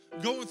takes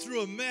going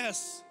through a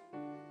mess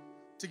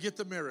to get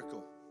the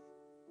miracle.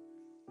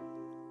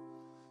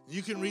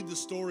 You can read the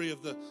story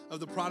of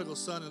the prodigal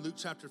son in Luke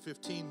chapter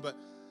 15, but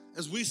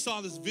as we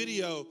saw this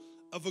video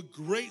of a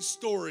great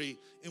story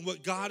in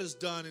what God has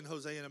done in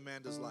Jose and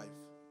Amanda's life.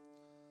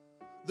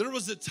 There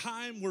was a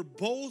time where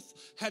both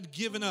had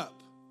given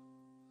up.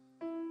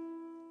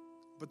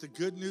 But the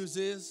good news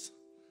is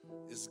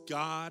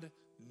God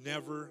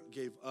never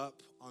gave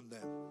up on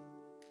them.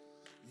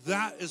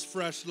 That is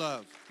fresh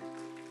love.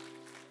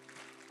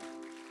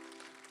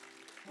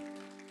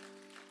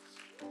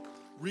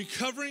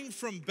 Recovering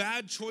from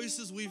bad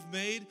choices we've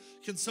made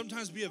can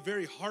sometimes be a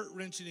very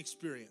heart-wrenching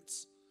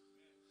experience.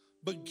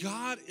 But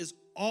God is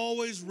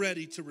always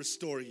ready to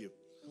restore you,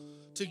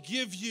 to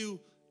give you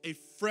a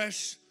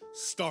fresh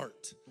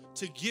start,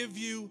 to give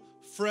you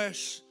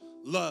fresh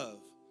love.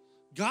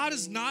 God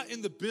is not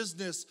in the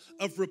business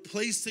of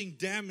replacing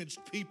damaged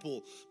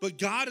people, but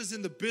God is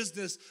in the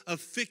business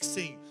of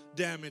fixing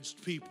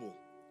damaged people.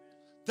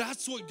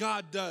 That's what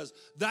God does.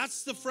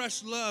 That's the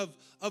fresh love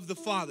of the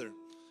Father.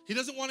 He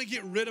doesn't want to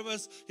get rid of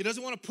us. He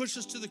doesn't want to push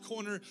us to the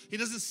corner. He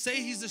doesn't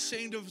say he's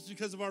ashamed of us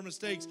because of our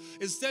mistakes.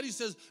 Instead, he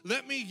says,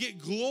 let me get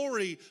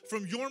glory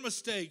from your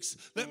mistakes.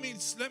 Let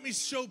me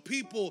show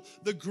people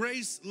the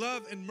grace,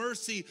 love, and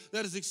mercy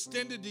that is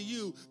extended to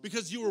you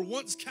because you were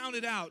once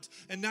counted out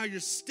and now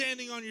you're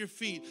standing on your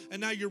feet and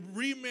now you're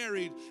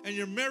remarried and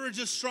your marriage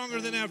is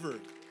stronger than ever.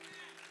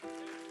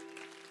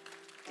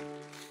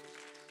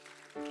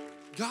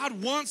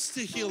 God wants to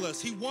heal us.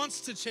 He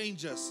wants to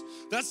change us.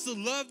 That's the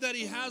love that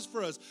he has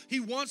for us. He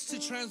wants to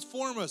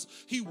transform us.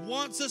 He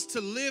wants us to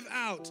live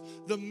out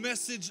the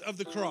message of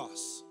the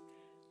cross.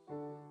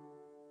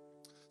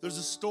 There's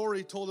a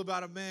story told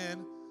about a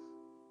man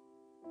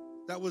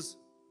that was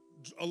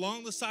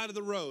along the side of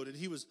the road and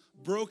he was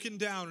broken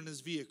down in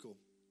his vehicle.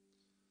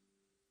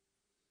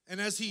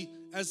 And as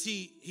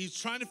he's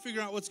trying to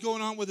figure out what's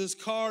going on with his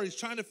car, he's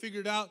trying to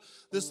figure it out,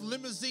 this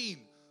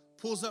limousine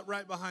pulls up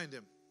right behind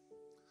him.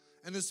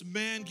 And this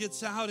man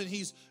gets out and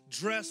he's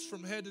dressed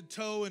from head to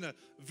toe in a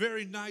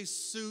very nice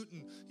suit.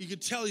 And you can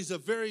tell he's a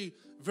very,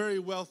 very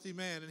wealthy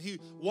man. And he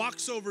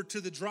walks over to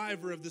the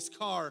driver of this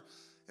car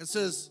and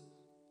says,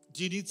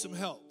 do you need some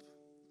help?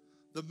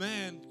 The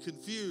man,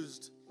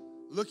 confused,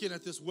 looking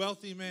at this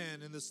wealthy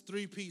man in this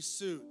three-piece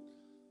suit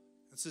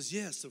and says,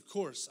 yes, of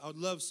course, I would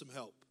love some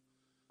help.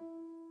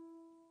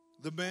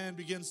 The man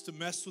begins to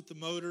mess with the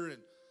motor and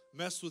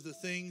mess with the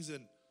things.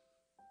 And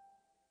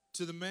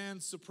to the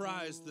man's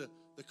surprise, the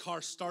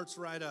car starts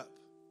right up.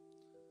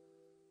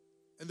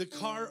 And the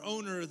car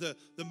owner, the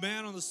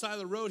man on the side of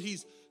the road,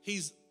 he's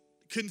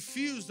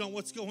confused on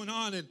what's going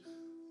on,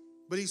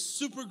 but he's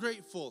super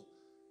grateful.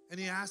 And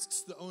he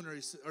asks the owner,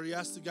 he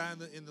asks the guy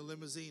in the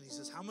limousine, he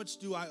says, how much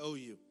do I owe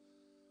you?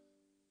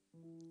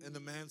 And the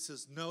man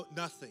says, no,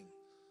 nothing.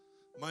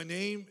 My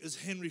name is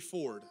Henry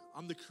Ford.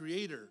 I'm the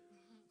creator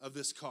of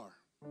this car.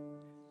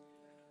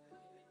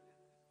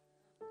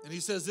 And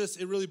he says this,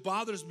 it really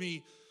bothers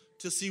me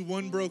to see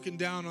one broken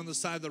down on the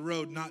side of the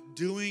road, not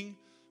doing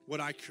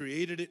what I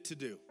created it to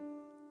do.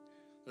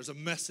 There's a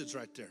message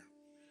right there.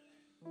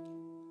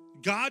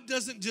 God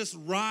doesn't just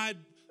ride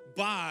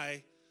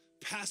by,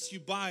 pass you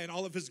by in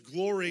all of his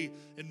glory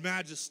and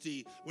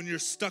majesty when you're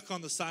stuck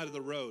on the side of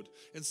the road.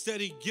 Instead,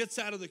 he gets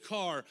out of the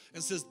car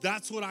and says,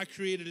 that's what I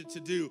created it to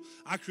do.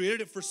 I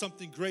created it for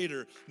something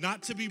greater,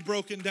 not to be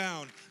broken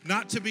down,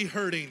 not to be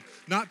hurting,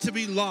 not to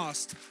be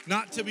lost,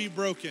 not to be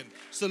broken.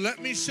 So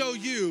let me show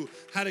you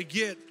how to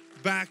get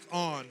back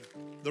on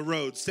the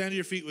road. Stand to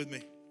your feet with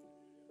me.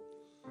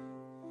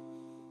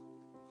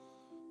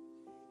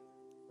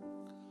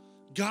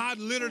 God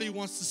literally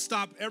wants to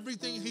stop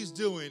everything he's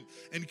doing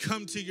and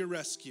come to your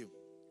rescue.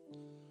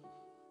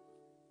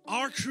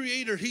 Our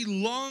Creator, he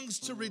longs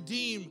to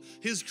redeem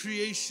his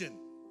creation.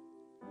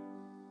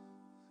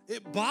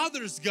 It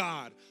bothers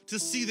God to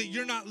see that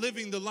you're not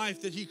living the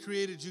life that he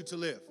created you to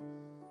live.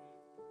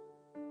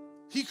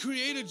 He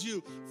created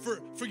you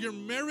for your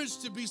marriage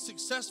to be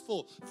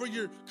successful, for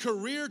your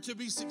career to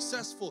be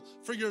successful,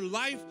 for your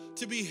life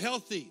to be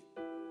healthy.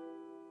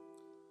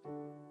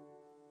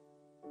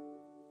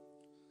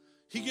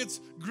 He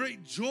gets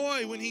great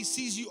joy when he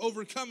sees you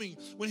overcoming,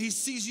 when he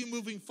sees you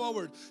moving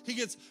forward. He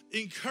gets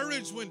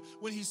encouraged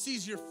when he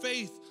sees your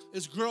faith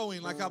is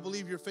growing, like I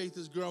believe your faith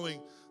is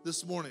growing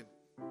this morning.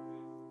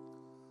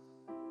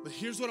 But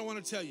here's what I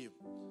want to tell you.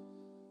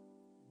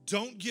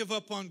 Don't give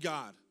up on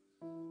God,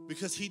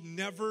 because he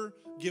never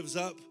gives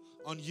up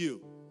on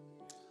you.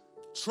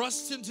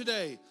 Trust him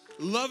today.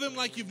 Love him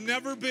like you've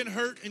never been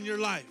hurt in your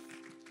life.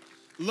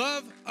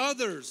 Love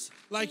others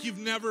like you've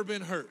never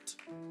been hurt.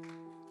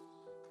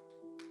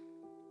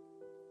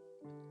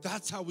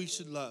 That's how we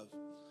should love.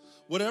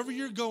 Whatever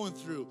you're going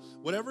through,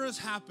 whatever has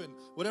happened,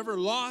 whatever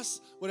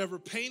loss, whatever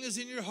pain is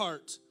in your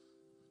heart,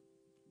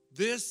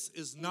 this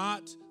is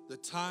not the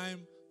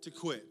time to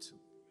quit.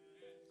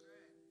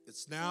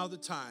 It's now the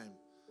time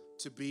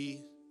to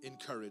be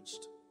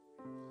encouraged.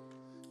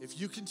 If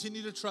you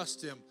continue to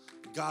trust him,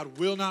 God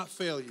will not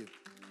fail you.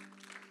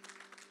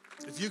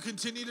 If you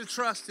continue to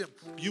trust him,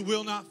 you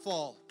will not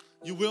fall.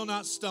 You will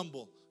not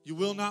stumble. You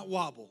will not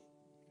wobble.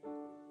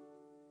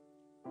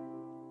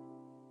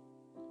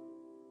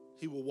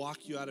 He will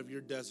walk you out of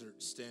your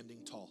desert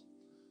standing tall.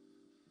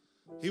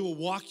 He will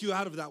walk you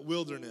out of that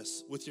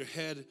wilderness with your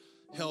head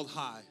held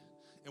high.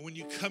 And when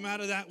you come out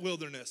of that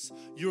wilderness,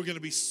 you are going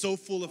to be so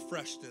full of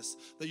freshness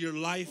that your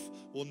life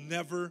will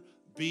never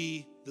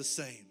be the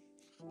same.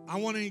 I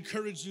want to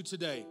encourage you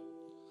today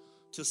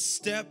to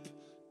step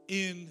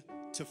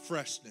into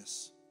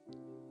freshness.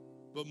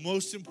 But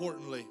most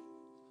importantly,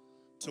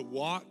 to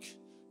walk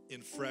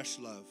in fresh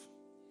love.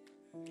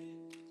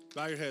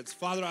 Bow your heads.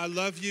 Father, I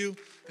love you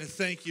and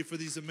thank you for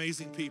these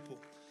amazing people.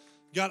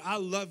 God, I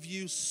love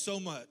you so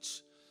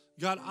much.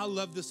 God, I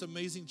love this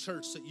amazing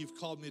church that you've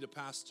called me to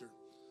pastor.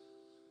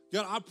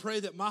 God, I pray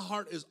that my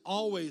heart is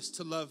always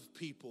to love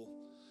people.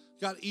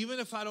 God, even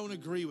if I don't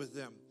agree with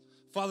them,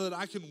 Father, that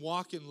I can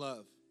walk in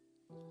love.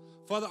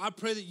 Father, I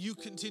pray that you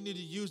continue to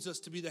use us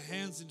to be the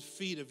hands and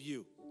feet of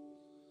you.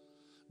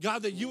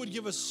 God, that you would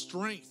give us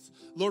strength,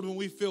 Lord, when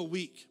we feel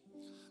weak.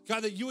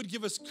 God, that you would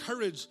give us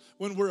courage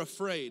when we're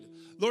afraid.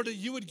 Lord, that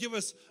you would give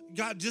us,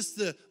 God, just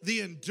the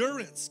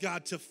endurance,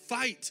 God, to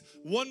fight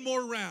one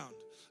more round.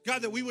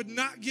 God, that we would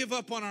not give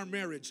up on our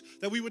marriage,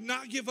 that we would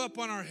not give up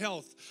on our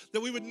health,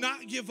 that we would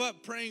not give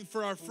up praying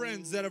for our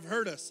friends that have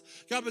hurt us.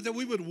 God, but that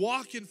we would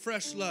walk in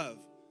fresh love.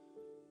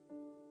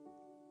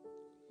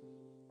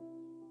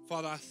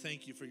 Father, I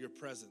thank you for your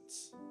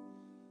presence.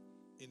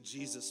 In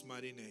Jesus'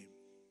 mighty name,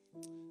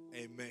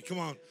 amen. Come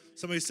on,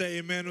 somebody say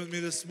amen with me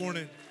this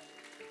morning.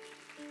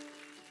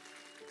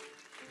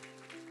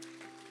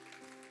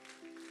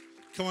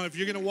 Come on, if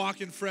you're going to walk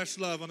in fresh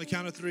love, on the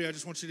count of 3, I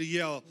just want you to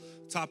yell,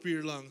 top of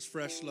your lungs,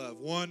 fresh love.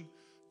 1,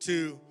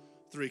 2,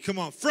 3. Come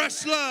on,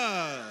 fresh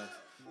love.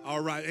 All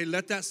right, hey,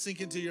 let that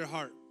sink into your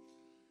heart.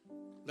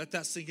 Let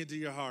that sink into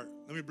your heart.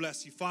 Let me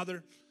bless you.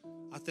 Father,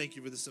 I thank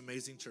you for this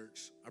amazing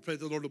church. I pray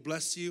the Lord will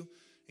bless you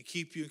and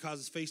keep you and cause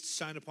his face to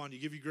shine upon you.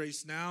 Give you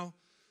grace now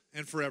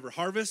and forever.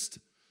 Harvest,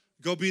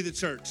 go be the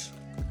church.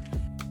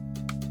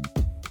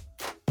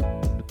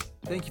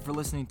 Thank you for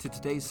listening to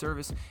today's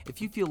service.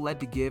 If you feel led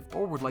to give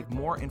or would like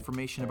more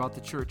information about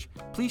the church,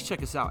 please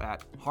check us out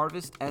at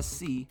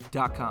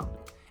harvestsc.com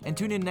and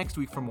tune in next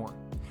week for more.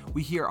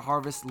 We here at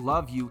Harvest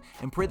love you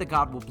and pray that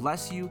God will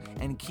bless you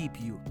and keep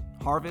you.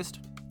 Harvest,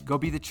 go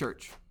be the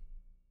church.